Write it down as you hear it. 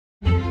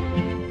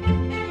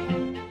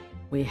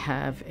We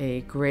have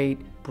a great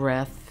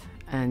breadth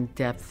and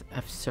depth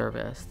of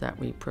service that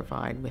we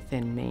provide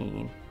within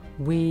Maine.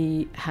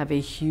 We have a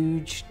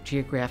huge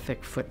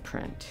geographic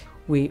footprint.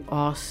 We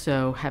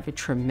also have a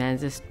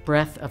tremendous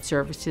breadth of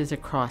services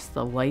across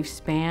the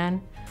lifespan,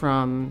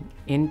 from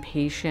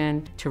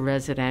inpatient to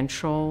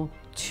residential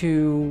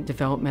to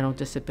developmental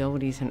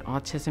disabilities and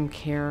autism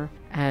care,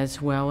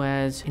 as well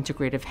as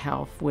integrative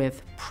health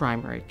with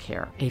primary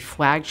care. A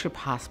flagship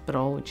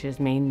hospital, which is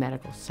Maine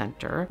Medical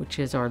Center, which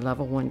is our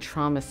level 1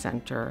 trauma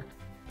center,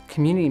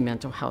 community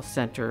mental health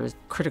centers,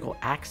 critical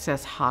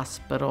access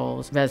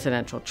hospitals,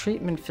 residential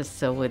treatment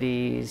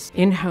facilities,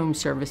 in-home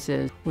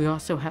services. We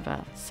also have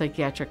a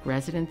psychiatric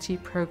residency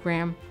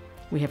program.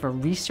 We have a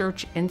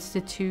research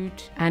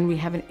institute, and we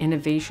have an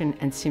innovation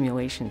and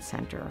simulation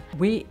center.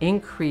 We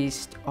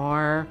increased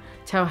our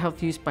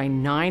telehealth use by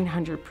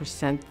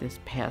 900% this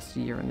past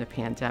year in the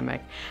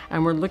pandemic,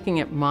 and we're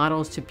looking at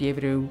models to be able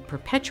to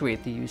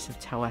perpetuate the use of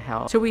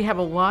telehealth. So we have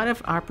a lot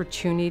of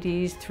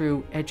opportunities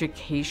through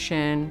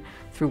education,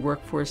 through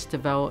workforce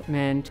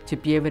development, to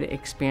be able to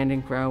expand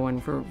and grow,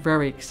 and we're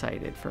very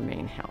excited for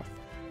MaineHealth.